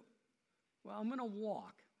to do? Well, I'm going to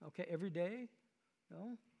walk, okay, every day?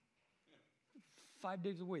 No? 5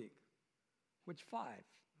 days a week. Which 5?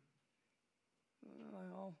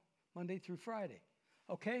 Monday through Friday.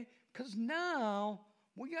 Okay? Because now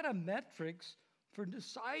we got a metrics for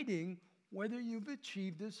deciding whether you've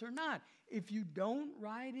achieved this or not. If you don't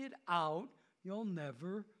write it out, you'll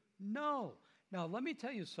never know. Now, let me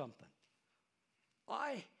tell you something.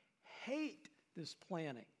 I hate this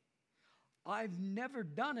planning. I've never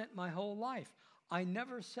done it my whole life. I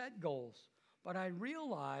never set goals. But I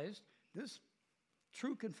realized, this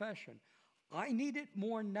true confession, I need it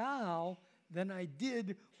more now than I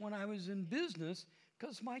did when I was in business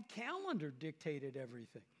because my calendar dictated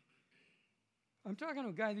everything. I'm talking to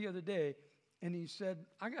a guy the other day, and he said,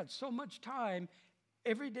 I got so much time,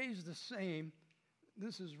 every day's the same.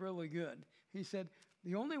 This is really good. He said,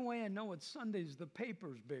 the only way I know it's Sunday is the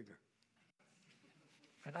paper's bigger.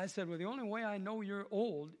 And I said, well, the only way I know you're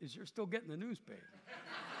old is you're still getting the newspaper.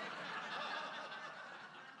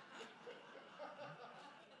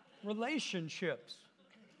 Relationships.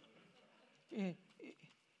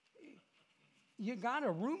 You got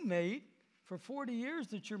a roommate for 40 years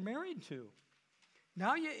that you're married to.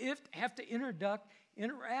 Now you have to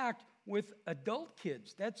interact with adult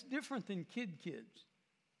kids. That's different than kids.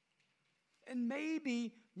 And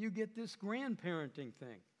maybe you get this grandparenting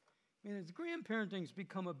thing. Grandparenting's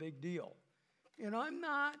become a big deal. And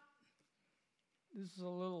this is a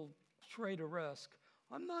little traitor-esque,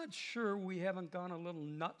 I'm not sure we haven't gone a little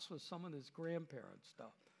nuts with some of this grandparent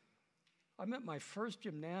stuff. I met my first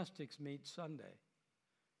gymnastics meet Sunday,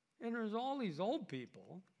 and there's all these old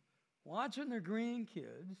people watching their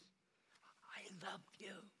grandkids. I love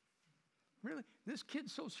you. Really? This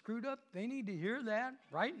kid's so screwed up, they need to hear that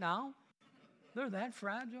right now? They're that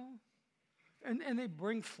fragile? And they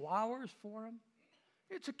bring flowers for him?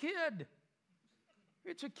 It's a kid.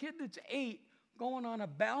 It's a kid that's 8 going on a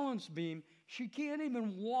balance beam, She can't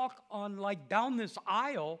even walk on down this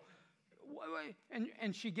aisle,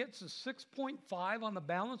 and she gets a 6.5 on the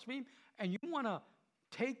balance beam, and you want to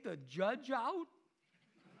take the judge out?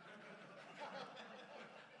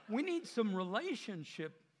 We need some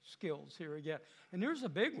relationship skills here again. And here's a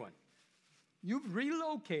big one. You've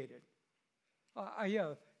relocated. I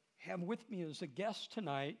have with me as a guest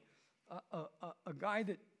tonight a guy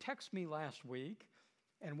that texted me last week,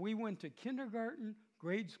 and we went to kindergarten,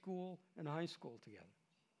 grade school, and high school together.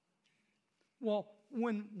 Well,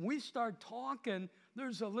 when we start talking,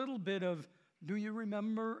 there's a little bit of, do you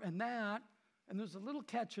remember, and there's a little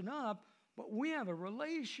catching up, but we have a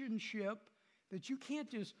relationship that you can't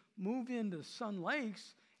just move into Sun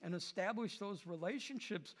Lakes and establish those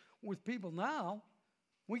relationships with people now.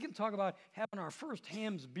 We can talk about having our first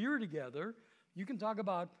Hamm's beer together. You can talk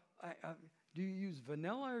about, do you use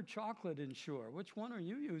vanilla or chocolate in Shore? Which one are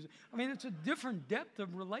you using? I mean, it's a different depth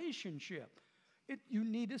of relationship. You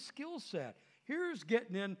need a skill set. Here's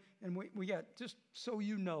getting in, and we got, just so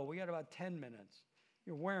you know, we got about 10 minutes.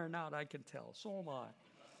 You're wearing out, I can tell. So am I.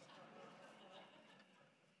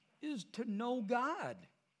 Is to know God,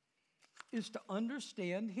 is to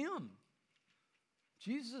understand Him.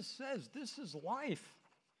 Jesus says this is life,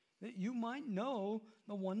 that you might know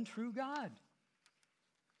the one true God.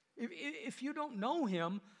 If you don't know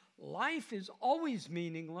Him, life is always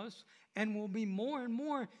meaningless and will be more and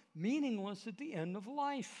more meaningless at the end of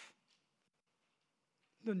life.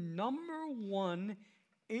 The number one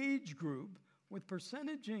age group with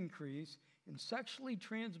percentage increase in sexually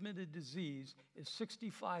transmitted disease is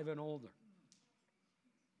 65 and older.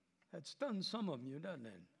 That stuns some of you, doesn't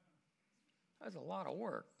it? That's a lot of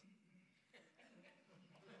work.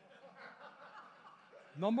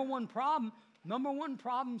 Number one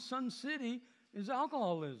problem, Sun City, is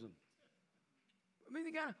alcoholism. I mean,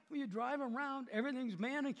 when you drive around, everything's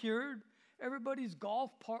manicured, everybody's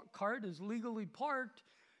golf cart is legally parked,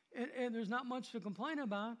 and there's not much to complain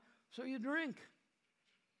about, so you drink.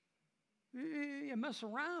 You mess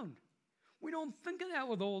around. We don't think of that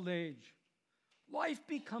with old age. Life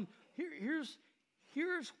becomes, here's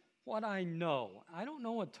what I know. I don't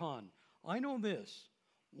know a ton. I know this.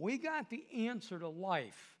 We got the answer to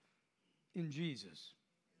life in Jesus.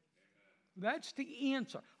 That's the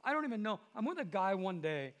answer. I don't even know. I'm with a guy one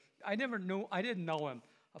day. I didn't know him.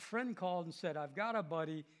 A friend called and said, I've got a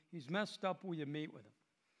buddy. He's messed up. Will you meet with him?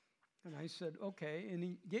 And I said, okay. And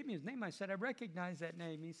he gave me his name. I said, I recognize that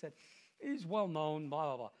name. He said, he's well known, blah,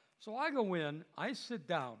 blah, blah. So I go in, I sit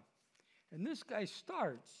down, and this guy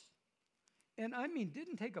starts. And I mean,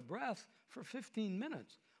 didn't take a breath for 15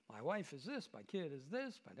 minutes. My wife is this, my kid is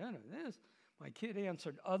this, my dad is this. My kid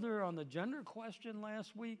answered other on the gender question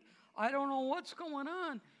last week. I don't know what's going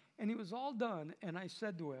on. And he was all done. And I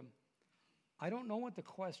said to him, I don't know what the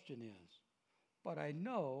question is, but I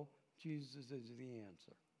know Jesus is the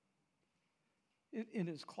answer. In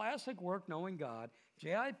his classic work, Knowing God,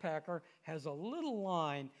 J.I. Packer has a little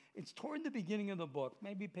line. It's toward the beginning of the book,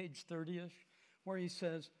 maybe page 30-ish, where he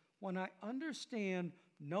says, when I understand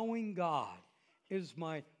knowing God is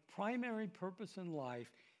my primary purpose in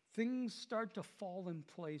life, things start to fall in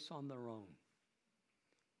place on their own.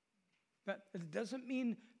 But it doesn't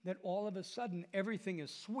mean that all of a sudden everything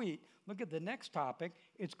is sweet. Look at the next topic.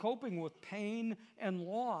 It's coping with pain and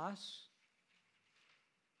loss.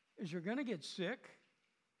 Is you're going to get sick.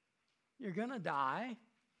 You're going to die.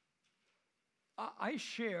 I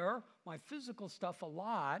share my physical stuff a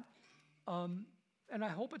lot, and I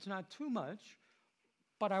hope it's not too much,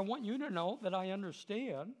 but I want you to know that I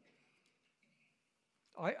understand.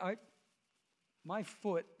 My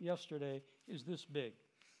foot yesterday is this big.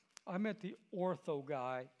 I met the ortho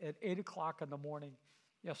guy at 8 o'clock in the morning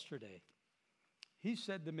yesterday. He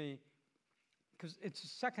said to me, because it's the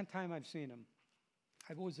second time I've seen him,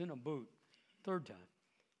 I was in a boot, third time,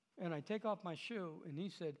 and I take off my shoe, and he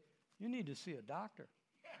said, you need to see a doctor.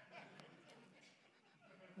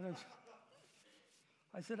 And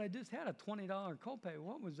I said, I just had a $20 copay.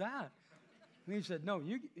 What was that? And he said, no,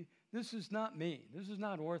 this is not me. This is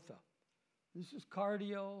not ortho. This is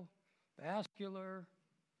cardio, vascular.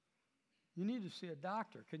 You need to see a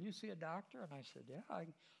doctor. Can you see a doctor? And I said, yeah, I'll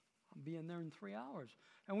be in there in 3 hours.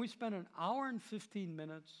 And we spent an hour and 15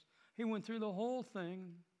 minutes. He went through the whole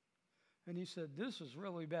thing, and he said, this is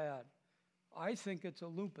really bad. I think it's a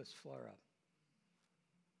lupus flare-up.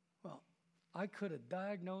 Well, I could have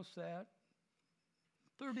diagnosed that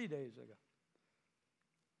 30 days ago.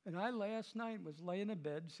 And I last night was laying in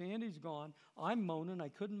bed. Sandy's gone. I'm moaning. I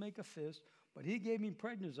couldn't make a fist. But he gave me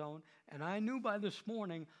prednisone, and I knew by this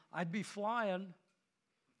morning I'd be flying.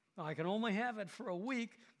 I can only have it for a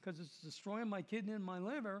week because it's destroying my kidney and my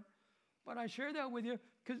liver. But I share that with you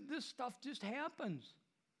because this stuff just happens.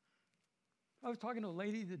 I was talking to a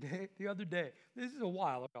lady the other day. This is a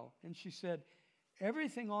while ago. And she said,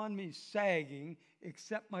 everything on me is sagging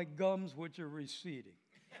except my gums, which are receding.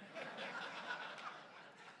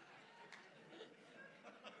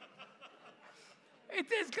 It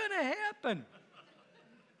is going to happen.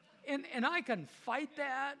 And I can fight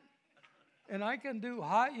that. And I can do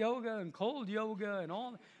hot yoga and cold yoga and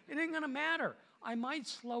all. It ain't going to matter. I might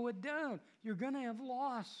slow it down. You're going to have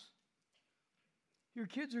loss. Your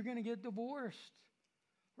kids are going to get divorced.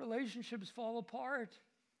 Relationships fall apart.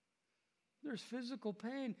 There's physical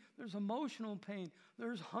pain. There's emotional pain.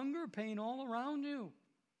 There's hunger pain all around you.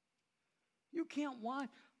 You can't watch.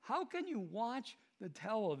 How can you watch the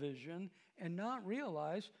television and not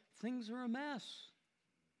realize things are a mess?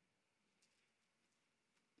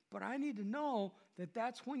 But I need to know that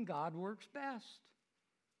that's when God works best.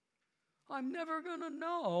 I'm never going to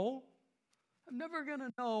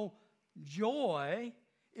know joy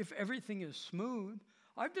if everything is smooth.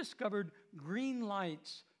 I've discovered green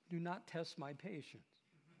lights do not test my patience.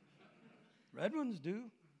 Red ones do.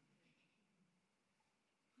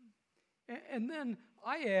 And then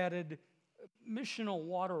I added missional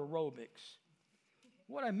water aerobics.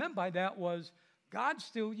 What I meant by that was God's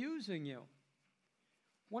still using you.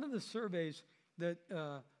 One of the surveys that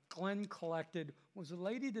Glenn collected was a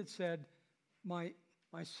lady that said, my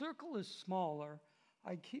circle is smaller.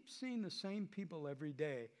 I keep seeing the same people every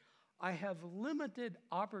day. I have limited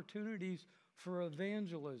opportunities for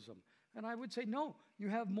evangelism. And I would say, no, you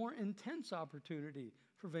have more intense opportunity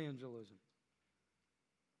for evangelism.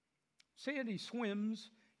 Sandy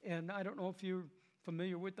swims, and I don't know if you're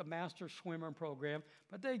familiar with the Master Swimmer program,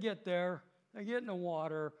 but they get there, they get in the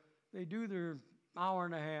water, they do their hour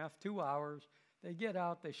and a half, 2 hours, they get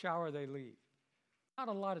out, they shower, they leave. Not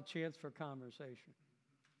a lot of chance for conversation.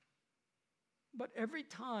 But every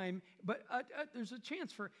time, there's a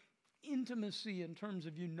chance for intimacy in terms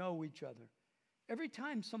of you know each other. Every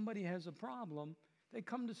time somebody has a problem, they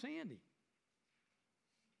come to Sandy.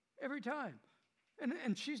 Every time.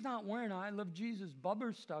 And she's not wearing an I Love Jesus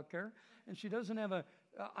bumper sticker, and she doesn't have a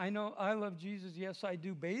I know I love Jesus, yes I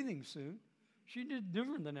do bathing suit. She did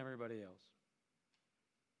different than everybody else.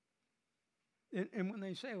 And when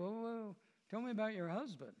they say, well, tell me about your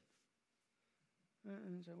husband.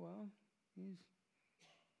 And I say, well, he's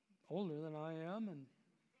older than I am, and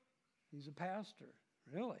he's a pastor.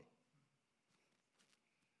 Really?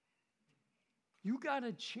 You got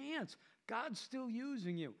a chance. God's still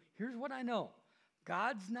using you. Here's what I know.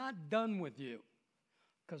 God's not done with you.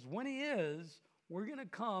 Because when he is, we're going to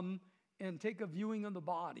come and take a viewing of the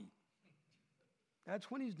body. That's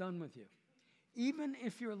when he's done with you. Even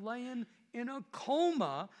if you're laying in a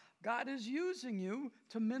coma, God is using you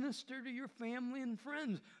to minister to your family and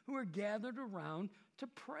friends who are gathered around to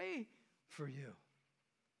pray for you.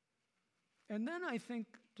 And then I think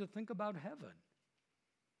to think about heaven.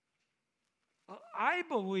 I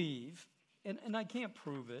believe, and I can't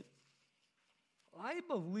prove it, I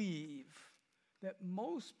believe that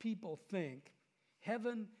most people think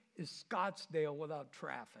heaven is Scottsdale without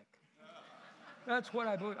traffic. That's what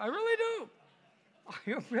I believe. I really do.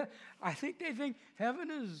 I think they think heaven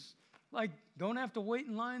is like, don't have to wait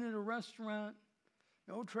in line at a restaurant,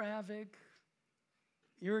 no traffic,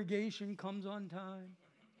 irrigation comes on time.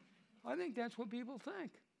 I think that's what people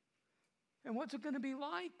think. And what's it going to be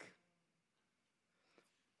like?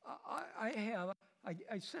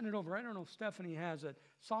 I sent it over. I don't know if Stephanie has it.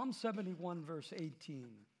 Psalm 71, verse 18.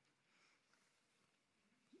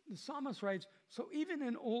 The psalmist writes, so even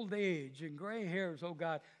in old age and gray hairs, oh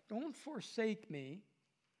God, don't forsake me.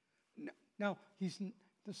 Now,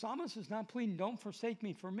 the psalmist is not pleading, don't forsake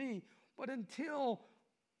me for me, but until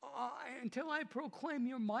I proclaim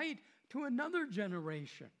your might to another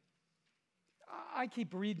generation. I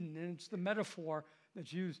keep reading, and it's the metaphor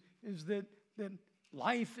that's used, is that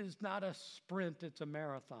life is not a sprint, it's a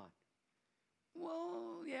marathon.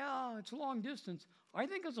 Well, yeah, it's long distance. I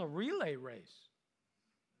think it's a relay race.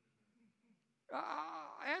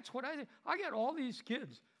 That's what I think. I got all these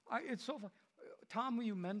kids. It's so fun. Tom, will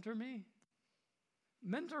you mentor me?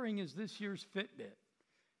 Mentoring is this year's Fitbit.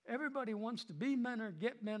 Everybody wants to be mentored,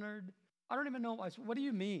 get mentored. I don't even know. I said, what do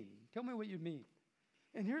you mean? Tell me what you mean.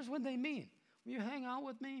 And here's what they mean. Will you hang out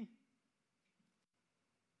with me?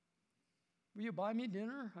 Will you buy me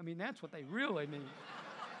dinner? I mean, that's what they really mean.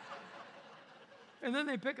 And then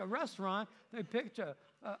they pick a restaurant. They picked a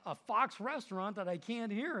Fox restaurant that I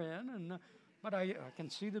can't hear in, but I can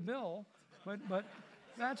see the bill. But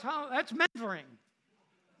that's mentoring.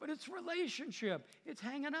 But it's relationship. It's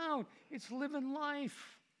hanging out. It's living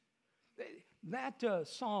life. That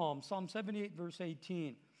Psalm 78, verse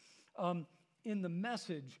 18, in the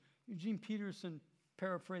Message, Eugene Peterson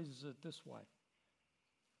paraphrases it this way: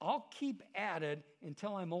 I'll keep at it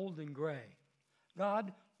until I'm old and gray.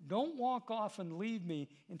 God, don't walk off and leave me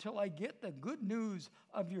until I get the good news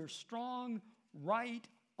of your strong right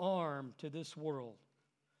arm to this world,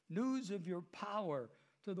 news of your power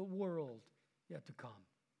to the world yet to come.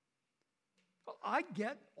 I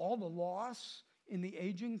get all the loss in the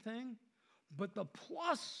aging thing, but the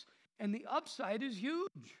plus and the upside is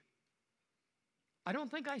huge. I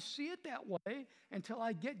don't think I see it that way until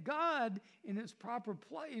I get God in his proper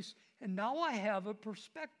place, and now I have a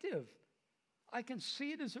perspective. I can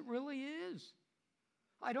see it as it really is.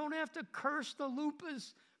 I don't have to curse the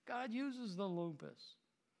lupus. God uses the lupus.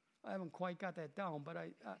 I haven't quite got that down, but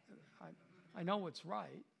I know it's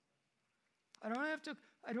right. I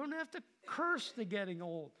don't have to curse the getting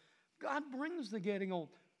old. God brings the getting old.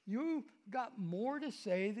 You've got more to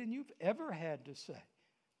say than you've ever had to say.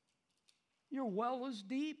 Your well is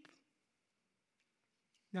deep.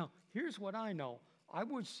 Now, here's what I know. I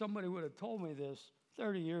wish somebody would have told me this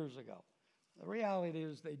 30 years ago. The reality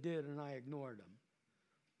is they did, and I ignored them.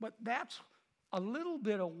 But that's a little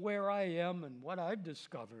bit of where I am and what I've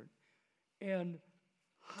discovered, and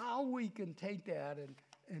how we can take that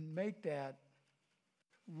and make that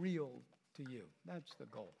real to you. That's the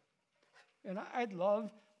goal. And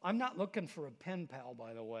I'm not looking for a pen pal,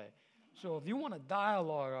 by the way. So if you want a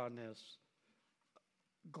dialogue on this,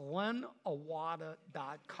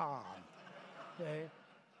 GlennAwada.com, okay?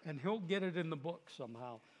 And he'll get it in the book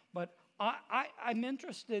somehow. But I'm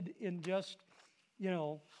interested in just,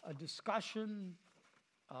 a discussion,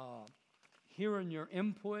 hearing your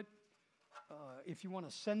input. If you want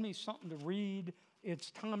to send me something to read,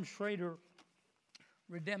 it's Tom Schrader,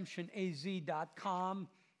 redemptionaz.com.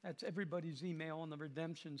 That's everybody's email in the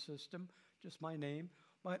redemption system, just my name.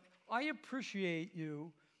 But I appreciate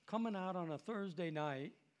you coming out on a Thursday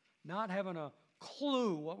night, not having a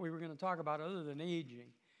clue what we were going to talk about other than aging.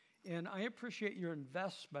 And I appreciate your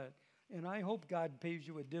investment, and I hope God pays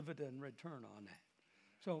you a dividend return on that.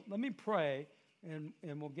 So let me pray, and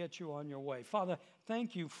we'll get you on your way. Father,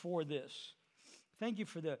 thank you for this. Thank you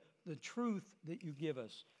for the truth that you give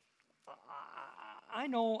us. I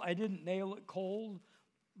know I didn't nail it cold,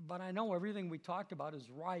 but I know everything we talked about is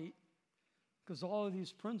right, because all of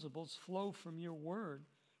these principles flow from your word.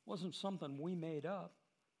 It wasn't something we made up.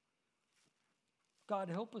 God,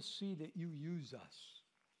 help us see that you use us.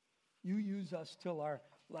 You use us till our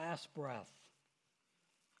last breath.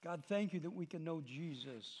 God, thank you that we can know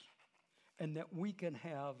Jesus and that we can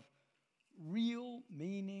have real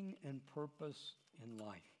meaning and purpose in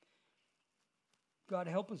life. God,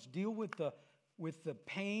 help us deal with the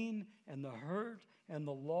pain and the hurt and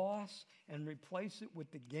the loss and replace it with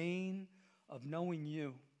the gain of knowing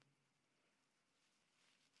you.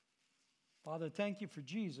 Father, thank you for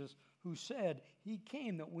Jesus, who said he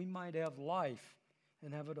came that we might have life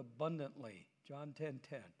and have it abundantly. John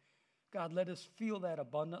 10:10. God, let us feel that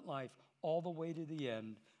abundant life all the way to the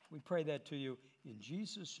end. We pray that to you in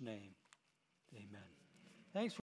Jesus' name. Amen. Thanks.